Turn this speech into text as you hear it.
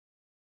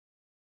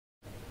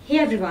Hey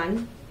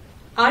everyone,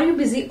 are you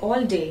busy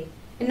all day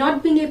and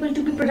not being able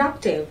to be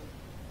productive?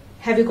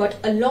 Have you got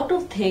a lot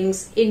of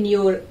things in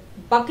your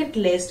bucket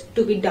list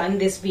to be done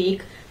this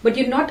week, but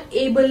you're not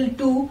able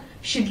to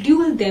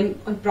schedule them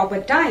on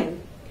proper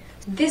time?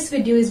 This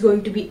video is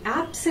going to be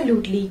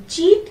absolutely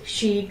cheat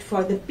sheet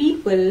for the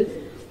people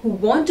who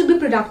want to be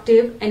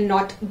productive and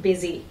not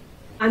busy.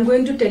 I'm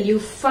going to tell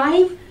you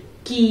 5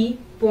 key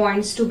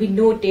points to be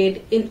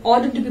noted in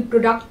order to be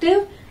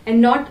productive and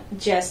not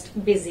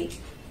just busy.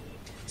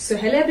 So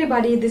hello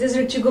everybody, this is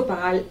Richi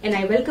Gopal and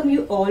I welcome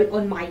you all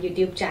on my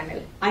YouTube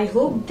channel. I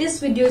hope this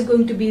video is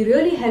going to be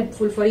really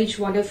helpful for each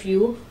one of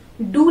you.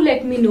 Do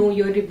let me know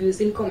your reviews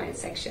in comment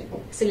section.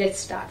 So let's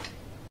start.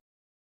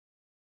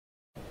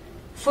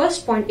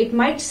 First point, it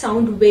might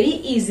sound very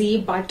easy,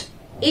 but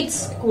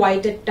it's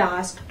quite a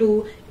task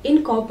to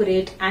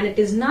incorporate, and it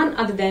is none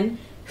other than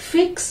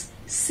fix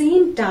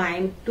same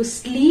time to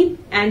sleep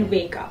and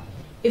wake up.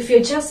 If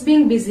you're just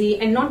being busy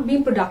and not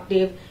being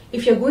productive,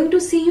 if you're going to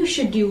see your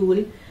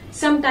schedule,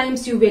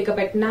 sometimes you wake up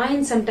at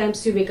 9,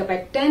 sometimes you wake up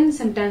at 10,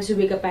 sometimes you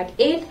wake up at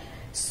 8.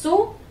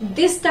 So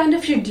this kind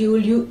of schedule,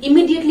 you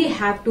immediately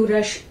have to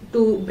rush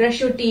to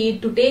brush your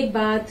teeth, to take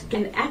bath,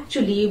 and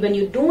actually when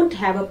you don't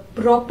have a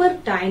proper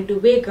time to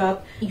wake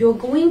up, you're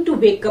going to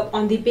wake up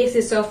on the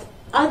basis of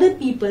other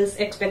people's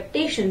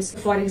expectations.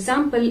 For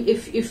example,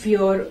 if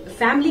your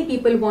family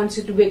people wants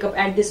you to wake up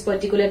at this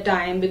particular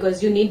time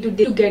because you need to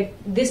get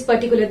this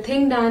particular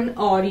thing done,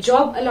 or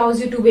job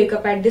allows you to wake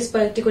up at this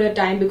particular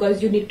time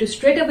because you need to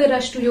straight away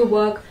rush to your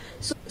work.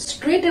 So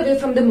straight away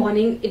from the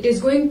morning, it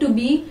is going to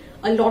be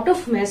a lot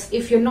of mess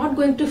if you're not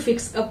going to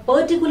fix a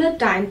particular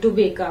time to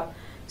wake up.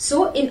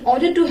 So in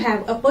order to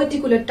have a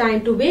particular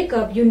time to wake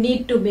up, you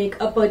need to make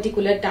a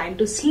particular time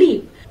to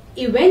sleep.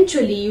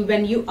 Eventually,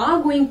 when you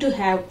are going to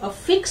have a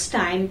fixed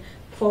time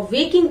for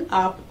waking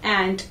up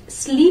and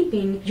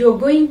sleeping, you're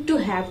going to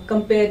have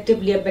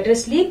comparatively a better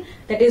sleep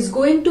that is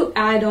going to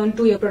add on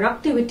to your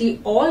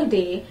productivity all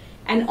day.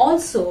 And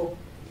also,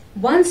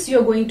 once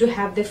you're going to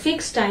have the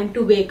fixed time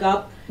to wake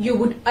up, you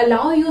would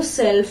allow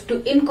yourself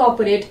to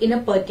incorporate in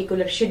a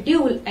particular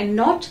schedule and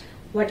not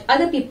what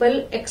other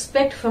people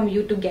expect from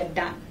you to get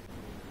done.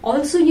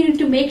 Also, you need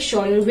to make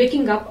sure you're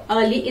waking up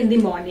early in the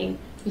morning.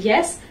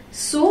 Yes,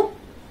 so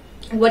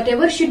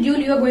whatever schedule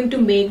you are going to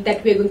make,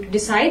 that we are going to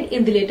decide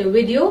in the later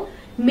video,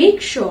 make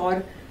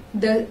sure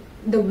the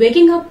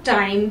waking up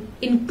time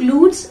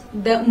includes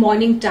the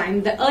morning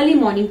time, the early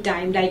morning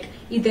time, like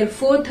either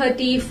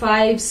 4:30,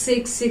 5,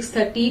 6,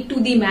 6:30 to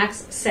the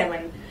max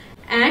 7.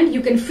 And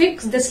you can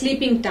fix the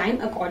sleeping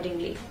time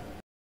accordingly.